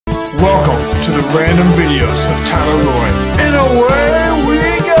Welcome to the random videos of Tyler Roy. And away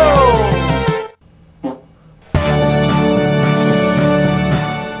we go!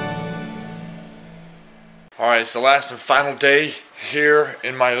 Alright, it's the last and final day here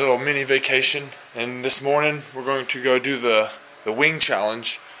in my little mini vacation. And this morning we're going to go do the wing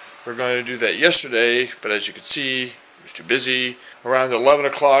challenge. We're going to do that yesterday, but as you can see, it was too busy. Around 11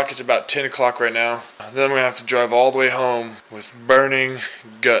 o'clock, it's about 10 o'clock right now. Then we're going to have to drive all the way home with burning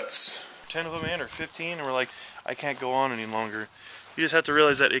guts. 10 of them in, or 15, and we're like, I can't go on any longer. You just have to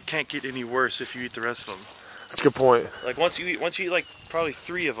realize that it can't get any worse if you eat the rest of them. That's a good point. Like once you eat like probably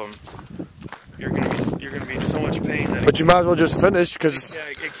 3 of them, you're gonna be in so much pain that. But you might as well just finish, because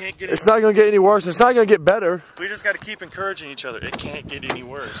it can't get. It's not gonna get any worse. It's not gonna get better. We just got to keep encouraging each other. It can't get any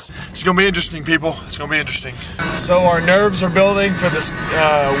worse. It's gonna be interesting, people. It's gonna be interesting. So our nerves are building for this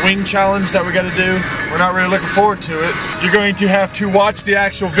wing challenge that we got to do. We're not really looking forward to it. You're going to have to watch the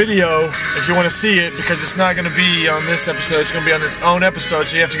actual video if you want to see it, because it's not gonna be on this episode. It's gonna be on its own episode.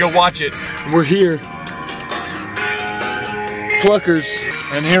 So you have to go watch it. And we're here, Pluckers,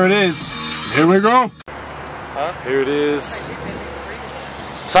 and here it is. Here we go. Huh? Here it is.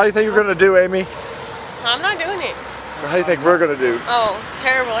 So how do you think you're gonna do, Amy? I'm not doing it. How do you think we're gonna do? Oh,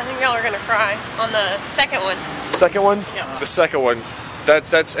 terrible. I think y'all are gonna cry on the second one. Second one? Yeah. The second one.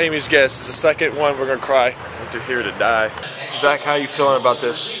 That's Amy's guess. It's the second one we're gonna cry. We're here to die. Zach, how you feeling about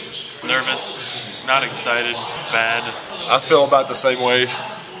this? Nervous, not excited, bad. I feel about the same way.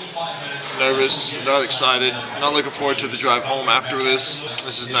 Nervous, not excited, not looking forward to the drive home after this.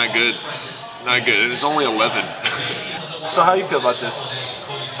 This is not good. Not good. And it's only 11. So how you feel about this?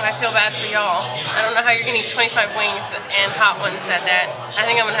 I feel bad for y'all. I don't know how you're gonna eat 25 wings and hot ones at that. I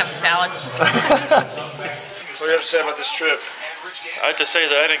think I'm gonna have a salad. What do you have to say about this trip? I have to say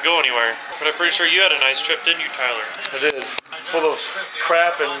that I didn't go anywhere, but I'm pretty sure you had a nice trip, didn't you, Tyler? I did. Full of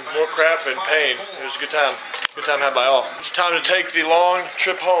crap and more crap and pain. It was a good time. Good time had by all. It's time to take the long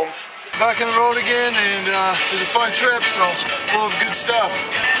trip home. Back on the road again, and it was a fun trip, so full of good stuff.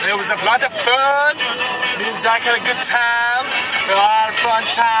 It was a lot of fun. Me and Zach had a good time. We had a lot of fun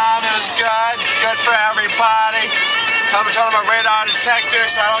time. It was good. Good for everybody. Time to turn on my radar detector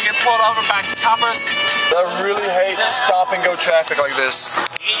so I don't get pulled over by coppers. I really hate stop and go traffic like this.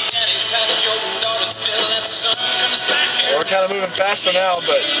 We're kind of moving faster now,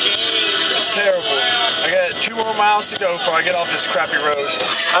 but it's terrible. I got 2 more miles to go before I get off this crappy road.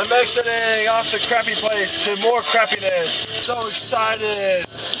 I'm exiting off the crappy place to more crappiness. So excited.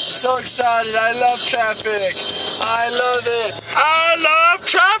 So excited. I love traffic. I love it. I love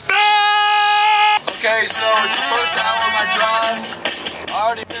traffic! Okay, so it's the first hour of my drive. I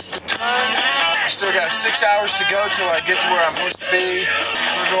already missed the turn. I still got 6 hours to go till I get to where I'm supposed to be.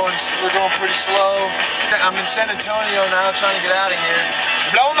 We're going pretty slow. I'm in San Antonio now, trying to get out of here.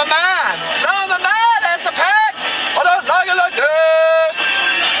 Blowing my mind! Blowing my mind! That's a pack! I don't like it like this!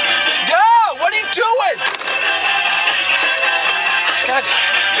 Yo! What are you doing? God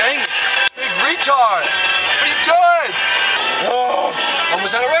dang it! Big retard! What are you doing? Oh!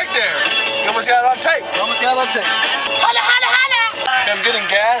 Almost had a wreck there. You almost got it on tape. Almost got it on tape. Holla, holla, holla! I'm getting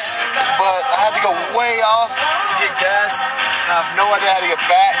gas, but I had to go way off to get gas. I have no idea how to get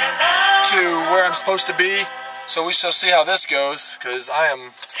back to where I'm supposed to be. So we shall see how this goes, because I have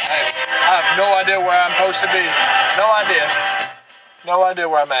no idea where I'm supposed to be. No idea. No idea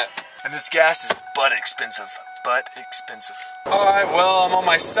where I'm at. And this gas is butt expensive. Butt expensive. Alright, well, I'm on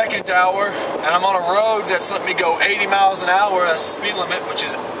my second hour, and I'm on a road that's letting me go 80 miles an hour. That's the speed limit, which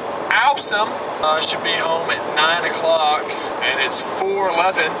is awesome. I should be home at 9 o'clock, and it's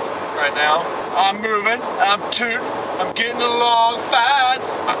 4:11 right now. I'm moving, I'm tooting, I'm getting along fine.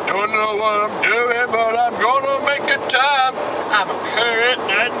 I don't know what I'm doing, but I'm gonna make good time. I'm a parrot,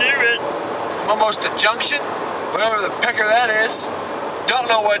 I knew it. I'm almost at Junction, whatever the pecker that is. Don't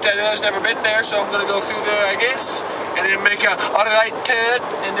know what that is, never been there, so I'm gonna go through there, I guess, and then make a right turn,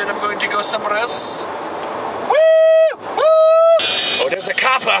 and then I'm going to go somewhere else. Woo! Woo! Oh, there's a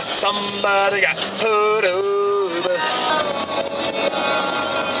copper. Somebody got put over.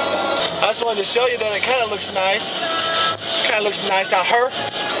 I just wanted to show you that it kind of looks nice. Kind of looks nice out here.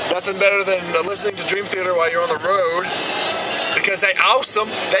 Nothing better than listening to Dream Theater while you're on the road, because they awesome.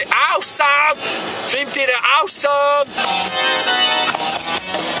 They awesome. Dream Theater awesome.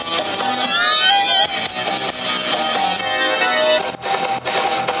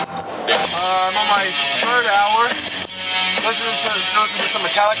 I'm on my third hour, listening to some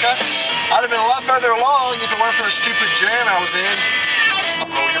Metallica. I'd have been a lot further along if it weren't for the stupid jam I was in.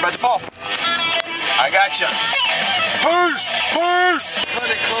 Uh-oh, you're about to fall. I gotcha. Boost! Boost!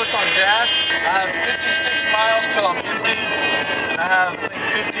 Running close on gas. I have 56 miles till I'm empty. And I have, I think,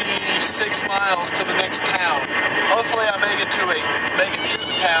 50 6 miles to the next town. Hopefully I make it to the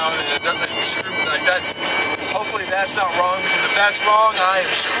town and it doesn't screw like that's. Hopefully that's not wrong, because if that's wrong, I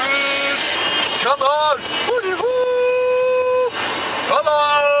am screwed. Come on, woo-hoo! Come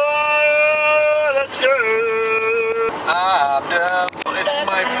on, let's go. I'm done. It's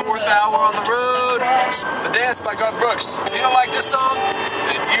my 4th hour on the road. The Dance by Garth Brooks. If you don't like this song,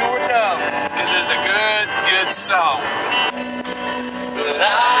 then you would know, because it's a good song. But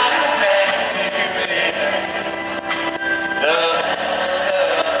I'm meant to miss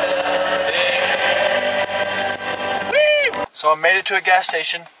So I made it to a gas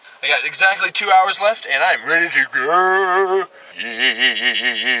station. I got exactly 2 hours left, and I'm ready to go.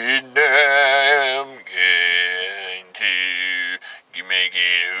 And I'm going to make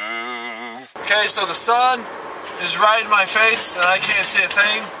it home. Okay, so the sun is right in my face, and I can't see a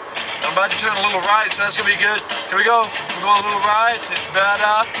thing. I'm about to turn a little right, so that's gonna be good. Here we go. We're going a little right. It's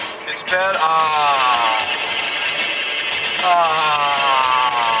better. It's better.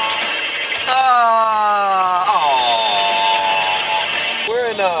 We're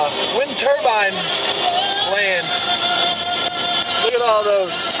in wind turbine land. Look at all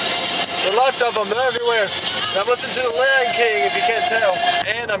those. There are lots of them. They're everywhere. And I'm listening to the Lion King, if you can't tell.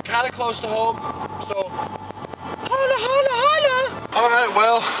 And I'm kind of close to home, so holla, holla, holla. Alright,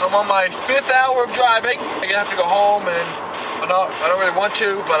 well, I'm on my 5th hour of driving. I'm gonna have to go home, and I don't really want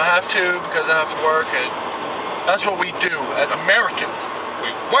to, but I have to because I have to work, and that's what we do as Americans. We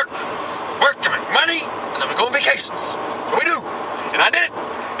work to make money, and then we go on vacations. That's what we do. And I did it.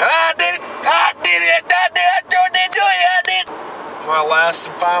 And I did it. I did it. I did it. I did it. My last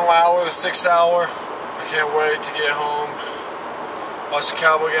and final hour, the 6th hour. I can't wait to get home. Watch the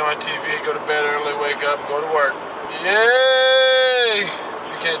Cowboy game on TV, go to bed early, wake up, and go to work. Yay!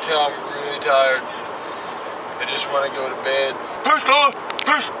 If you can't tell, I'm really tired. I just want to go to bed.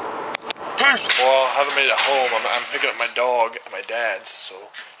 Peace! Well, I haven't made it home. I'm picking up my dog at my dad's, so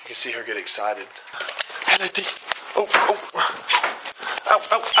you can see her get excited. Hey, Lexi. Oh.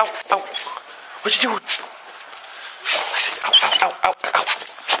 Ow. What you doing? Lexi, ow.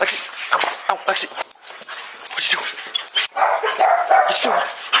 Lexi, ow, Lexi. What you doing? What you doing?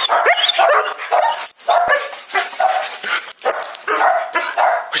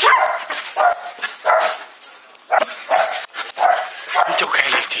 It's okay,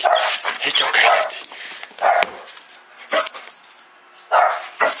 Lexi. It's okay, Lexi.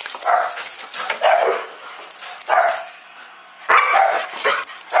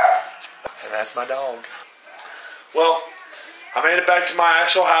 And that's my dog. Well, I made it back to my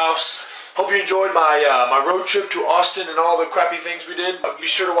actual house. Hope you enjoyed my road trip to Austin and all the crappy things we did. Be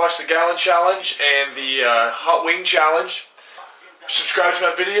sure to watch the Gallon Challenge and the Hot Wing Challenge. Subscribe to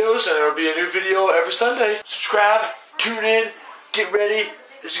my videos, and there will be a new video every Sunday. Subscribe, tune in, get ready.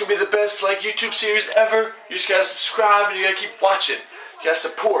 This is going to be the best YouTube series ever. You just got to subscribe, and you got to keep watching. You got to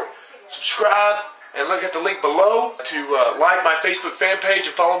support. Subscribe, and look at the link below to like my Facebook fan page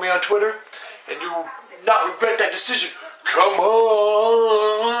and follow me on Twitter. And you will not regret that decision. Come on!